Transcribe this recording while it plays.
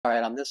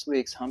Alright, on this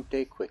week's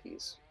Humpday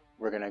Quickies,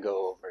 we're going to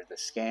go over the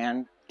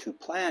Scan to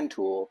Plan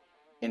tool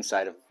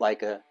inside of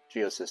Leica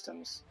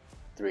Geosystems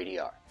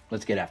 3DR.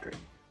 Let's get after it.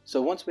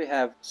 So once we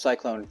have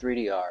Cyclone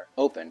 3DR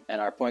open and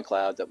our point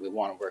cloud that we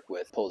want to work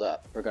with pulled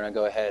up, we're going to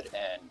go ahead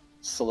and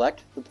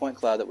select the point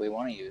cloud that we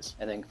want to use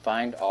and then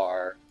find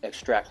our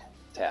Extract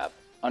tab.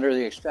 Under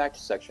the Extract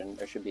section,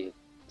 there should be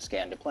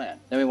Scan to Plan.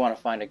 Then we want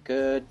to find a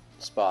good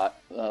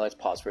spot. Let's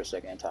pause for a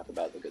second and talk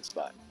about the good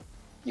spot.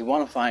 You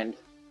want to find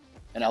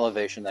an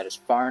elevation that is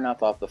far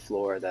enough off the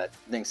floor that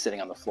things sitting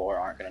on the floor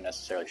aren't going to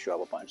necessarily show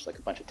up a bunch, like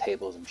a bunch of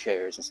tables and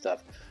chairs and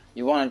stuff.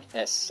 You want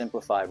a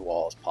simplified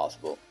wall as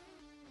possible.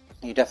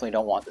 You definitely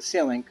don't want the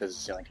ceiling because the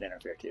ceiling can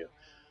interfere too.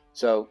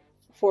 So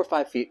 4 or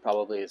 5 feet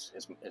probably is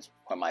one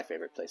of my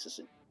favorite places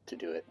to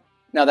do it.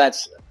 Now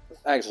that's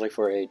actually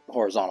for a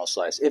horizontal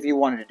slice. If you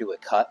wanted to do a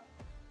cut,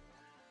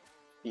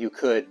 you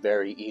could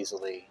very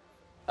easily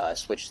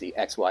switch the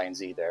X, Y, and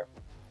Z there.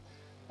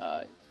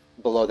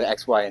 Below the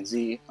X, Y, and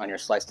Z on your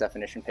slice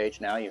definition page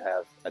now you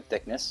have a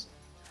thickness.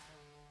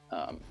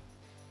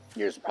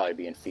 Yours would probably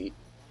be in feet.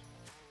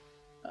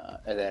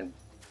 And then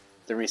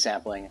the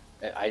resampling,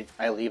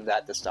 I leave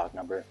that the stock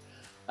number.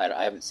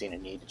 I haven't seen a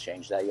need to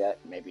change that yet.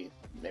 Maybe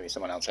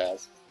someone else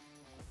has.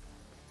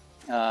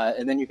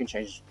 And then you can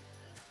change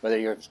whether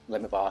your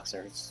limit box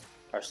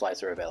or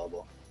slice are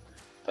available.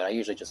 But I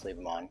usually just leave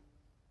them on.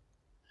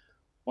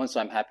 Once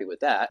I'm happy with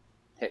that,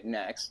 hit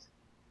next.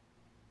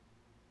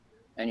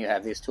 And you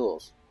have these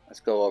tools. Let's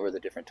go over the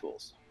different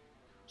tools.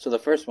 So the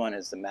first one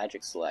is the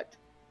Magic Select.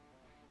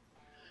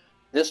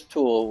 This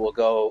tool will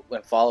go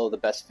and follow the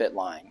best fit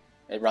line.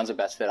 It runs a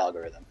best fit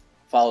algorithm.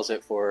 Follows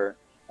it for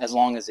as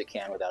long as it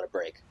can without a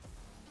break.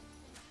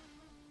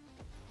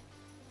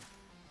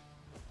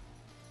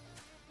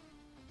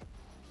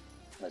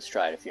 Let's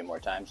try it a few more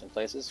times in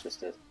places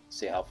just to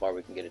see how far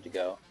we can get it to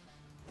go.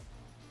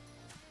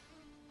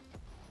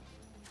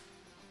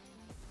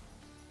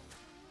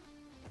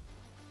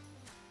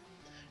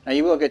 Now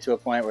you will get to a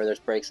point where there's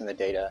breaks in the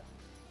data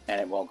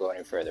and it won't go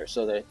any further.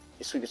 So that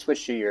if you can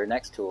switch to your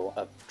next tool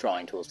of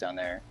drawing tools down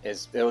there,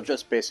 it'll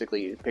just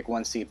basically pick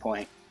one seed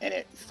point and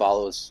it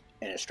follows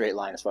in a straight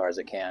line as far as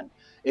it can.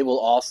 It will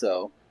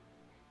also,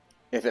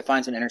 if it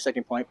finds an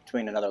intersecting point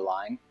between another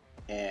line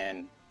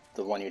and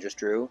the one you just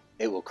drew,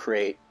 it will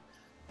create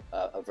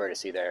a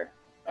vertex there,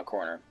 a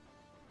corner.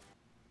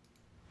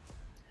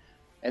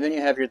 And then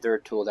you have your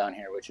third tool down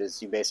here, which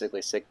is you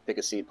basically pick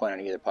a seed point on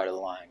either part of the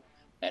line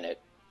and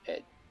it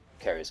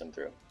carries them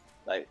through.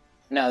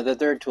 Now the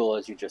third tool,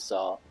 as you just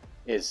saw,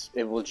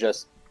 it will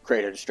just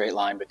create a straight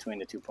line between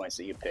the 2 points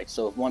that you picked.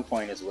 So if one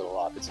point is a little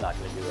off, it's not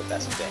going to do a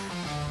best fit.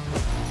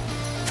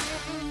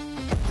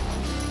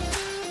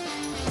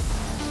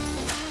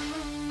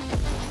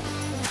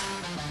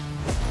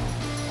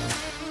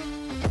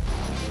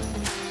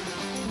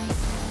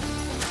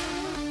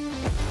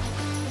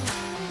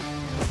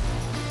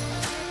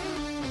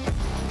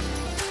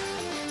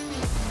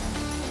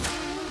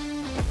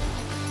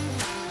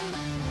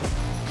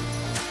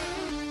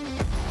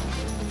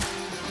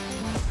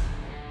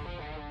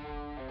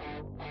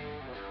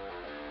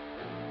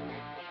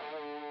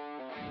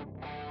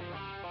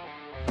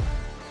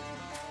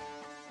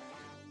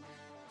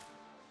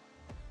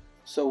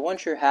 So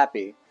once you're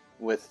happy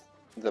with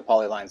the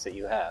polylines that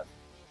you have,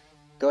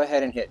 go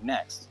ahead and hit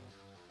Next.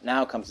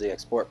 Now comes the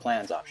Export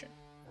Plans option.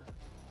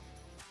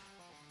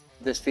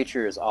 This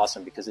feature is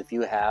awesome because if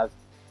you have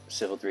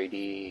Civil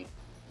 3D,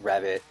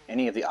 Revit,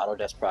 any of the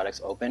Autodesk products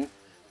open,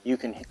 you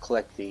can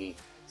click the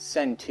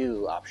Send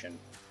To option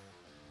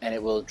and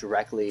it will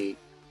directly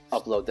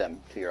upload them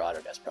to your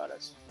Autodesk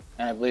products.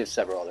 And I believe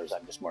several others.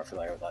 I'm just more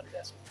familiar with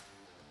Autodesk.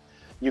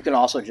 You can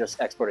also just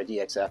export a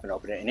DXF and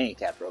open it in any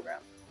CAD program.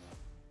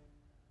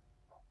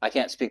 I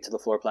can't speak to the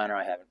floor planner.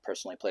 I haven't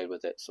personally played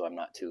with it, so I'm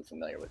not too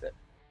familiar with it.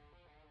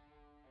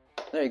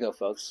 There you go,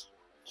 folks.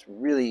 It's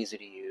really easy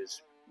to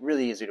use,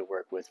 really easy to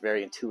work with,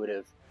 very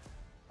intuitive.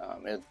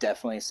 It'll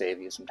definitely save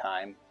you some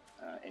time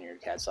in your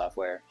CAD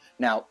software.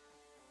 Now,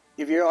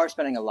 if you are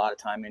spending a lot of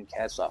time in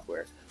CAD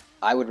software,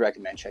 I would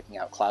recommend checking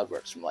out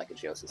CloudWorks from Leica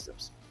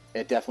Geosystems.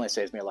 It definitely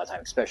saves me a lot of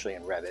time, especially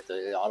in Revit.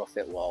 The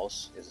auto-fit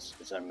walls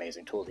is an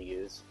amazing tool to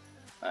use.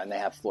 And they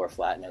have floor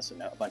flatness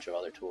and a bunch of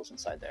other tools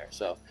inside there.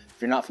 So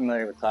if you're not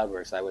familiar with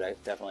CloudWorks, I would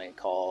definitely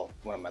call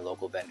one of my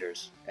local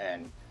vendors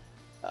and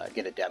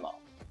get a demo.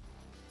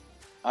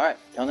 All right,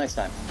 till next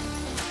time.